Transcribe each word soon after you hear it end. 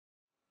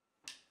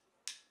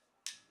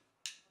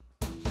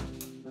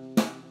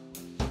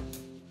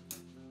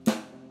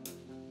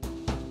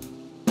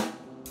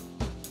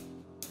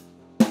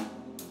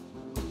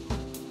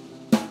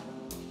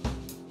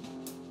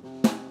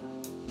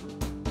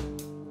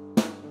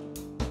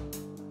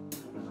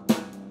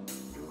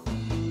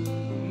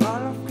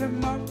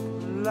him up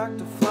like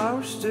the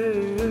flowers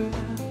did,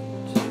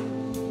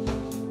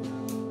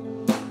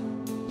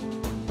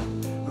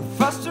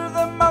 faster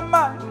than my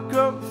mind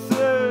could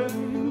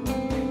think.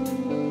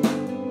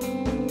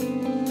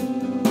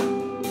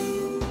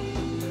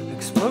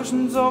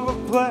 Explosions of a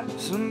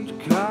pleasant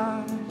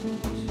kind.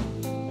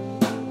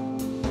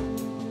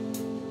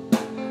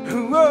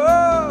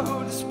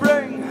 Whoa, the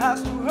spring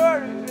has to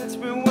hurry, it's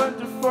been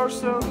winter for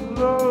so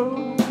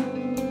long.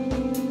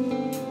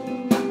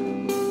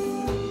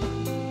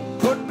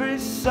 Put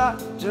beside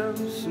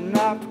those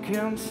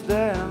napkins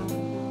down.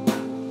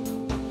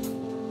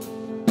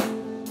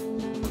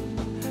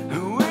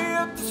 We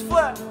have this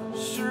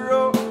flash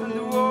on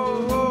the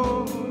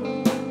wall.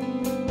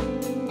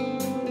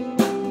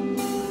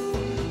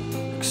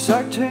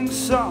 Exciting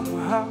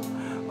somehow,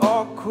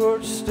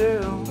 awkward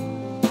still.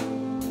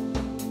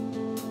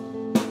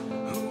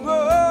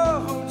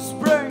 Whoa, the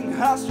spring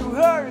has to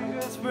hurry,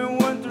 it's been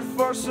winter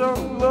for so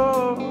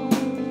long.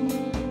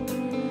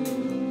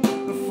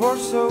 For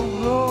so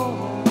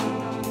long,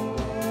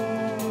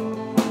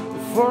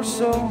 for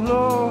so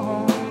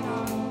long,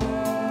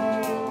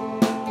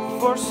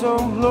 for so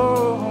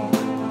long,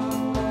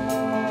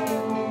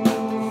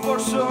 for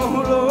so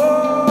long.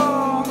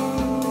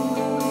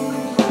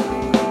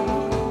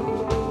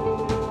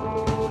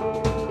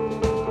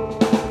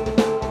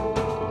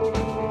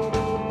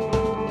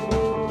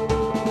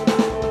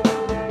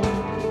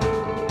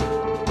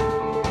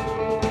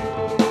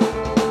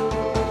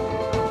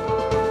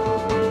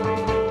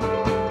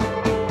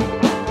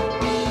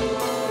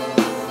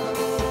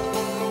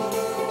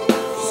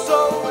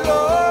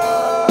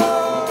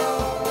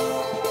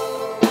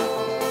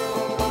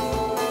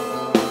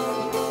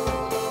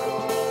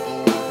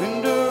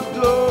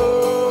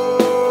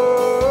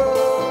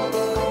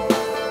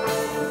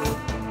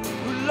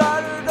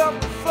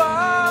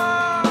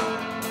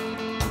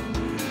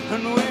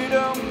 And we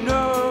don't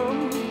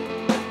know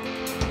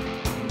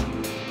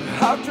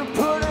how to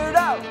put it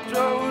out.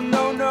 Oh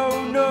no,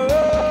 no, no.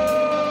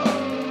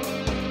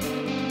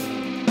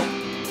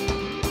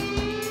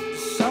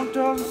 Sound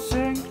of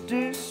sink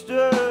these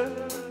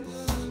days,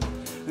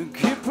 and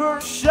keep her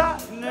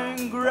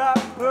shining, grab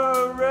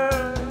her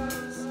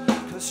wrist,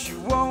 'cause she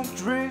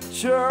won't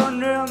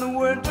return in the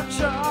winter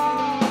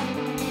time.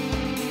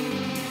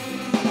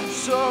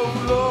 So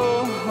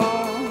long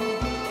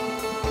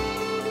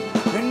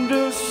in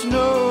the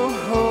snow,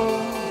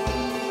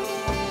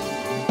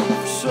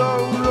 so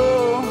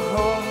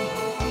long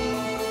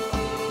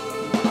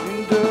in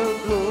the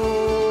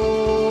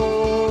glow.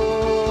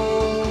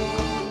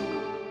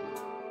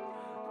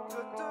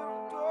 Cut the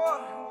door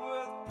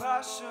with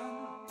passion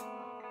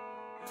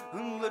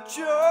and let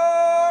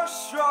your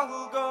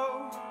struggle go,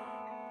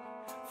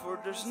 for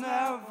there's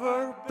never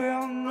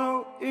been no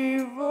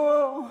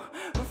evil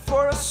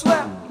for a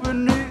slap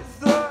beneath.